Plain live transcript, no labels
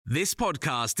This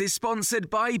podcast is sponsored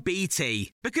by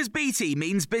BT, because BT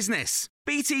means business.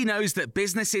 BT knows that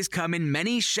businesses come in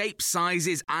many shapes,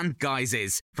 sizes and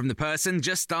guises, from the person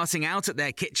just starting out at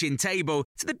their kitchen table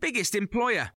to the biggest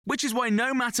employer, which is why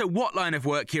no matter what line of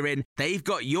work you're in, they've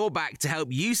got your back to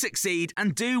help you succeed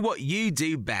and do what you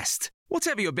do best.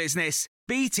 Whatever your business,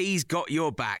 BT's got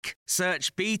your back.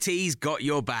 Search BT's got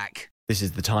your back. This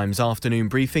is the Times afternoon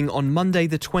briefing on Monday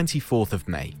the 24th of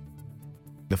May.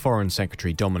 The Foreign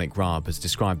Secretary Dominic Raab has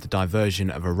described the diversion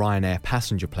of a Ryanair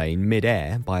passenger plane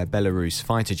mid-air by a Belarus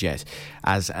fighter jet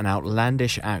as an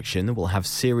outlandish action that will have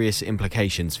serious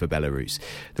implications for Belarus.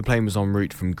 The plane was en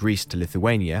route from Greece to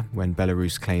Lithuania when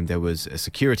Belarus claimed there was a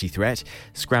security threat,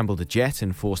 scrambled a jet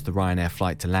and forced the Ryanair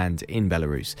flight to land in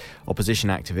Belarus. Opposition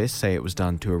activists say it was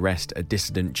done to arrest a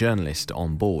dissident journalist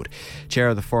on board. Chair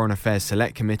of the Foreign Affairs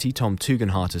Select Committee, Tom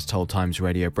Tugendhat, has told Times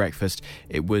Radio Breakfast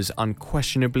it was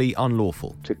unquestionably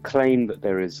unlawful. To claim that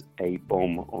there is a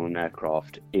bomb on an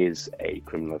aircraft is a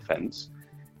criminal offence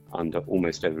under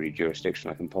almost every jurisdiction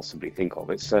I can possibly think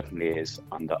of. It certainly is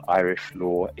under Irish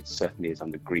law, it certainly is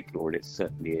under Greek law, and it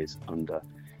certainly is under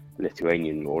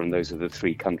Lithuanian law, and those are the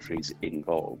three countries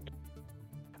involved.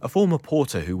 A former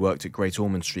porter who worked at Great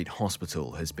Ormond Street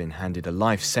Hospital has been handed a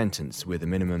life sentence with a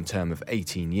minimum term of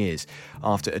 18 years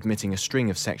after admitting a string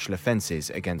of sexual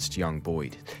offences against young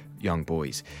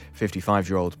boys.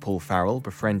 55-year-old Paul Farrell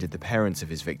befriended the parents of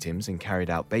his victims and carried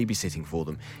out babysitting for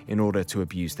them in order to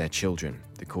abuse their children.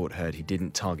 The court heard he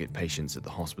didn't target patients at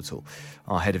the hospital.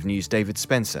 Our head of news, David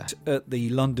Spencer. At the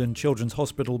London Children's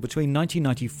Hospital between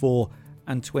 1994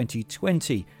 and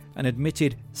 2020 and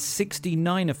admitted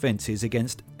 69 offences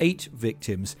against 8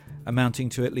 victims, amounting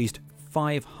to at least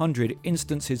 500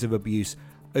 instances of abuse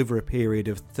over a period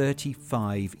of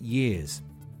 35 years.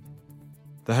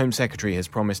 The Home Secretary has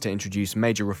promised to introduce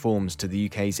major reforms to the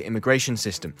UK's immigration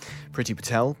system. Priti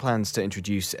Patel plans to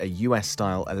introduce a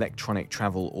US-style electronic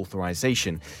travel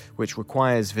authorisation, which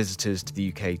requires visitors to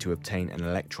the UK to obtain an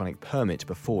electronic permit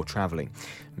before travelling.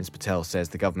 Ms Patel says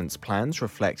the government's plans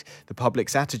reflect the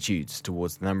public's attitudes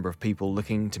towards the number of people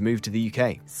looking to move to the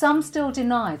UK. Some still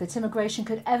deny that immigration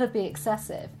could ever be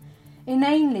excessive,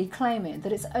 inanely claiming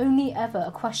that it's only ever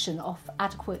a question of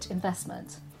adequate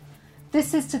investment.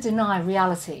 This is to deny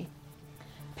reality.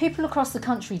 People across the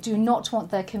country do not want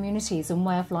their communities and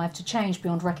way of life to change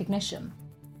beyond recognition.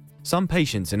 Some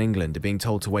patients in England are being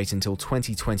told to wait until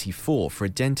 2024 for a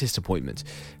dentist appointment.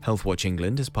 Healthwatch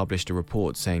England has published a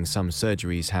report saying some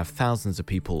surgeries have thousands of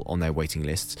people on their waiting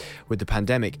lists, with the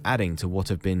pandemic adding to what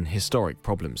have been historic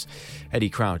problems.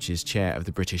 Eddie Crouch is chair of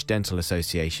the British Dental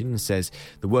Association and says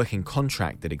the working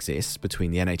contract that exists between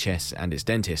the NHS and its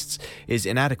dentists is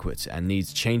inadequate and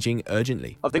needs changing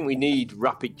urgently. I think we need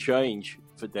rapid change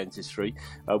for dentistry.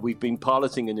 We've been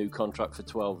piloting a new contract for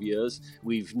 12 years.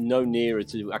 We've no nearer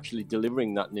to actually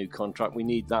delivering that new contract. We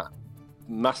need that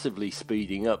massively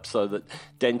speeding up so that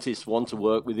dentists want to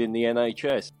work within the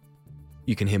NHS.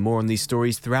 You can hear more on these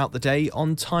stories throughout the day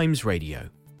on Times Radio.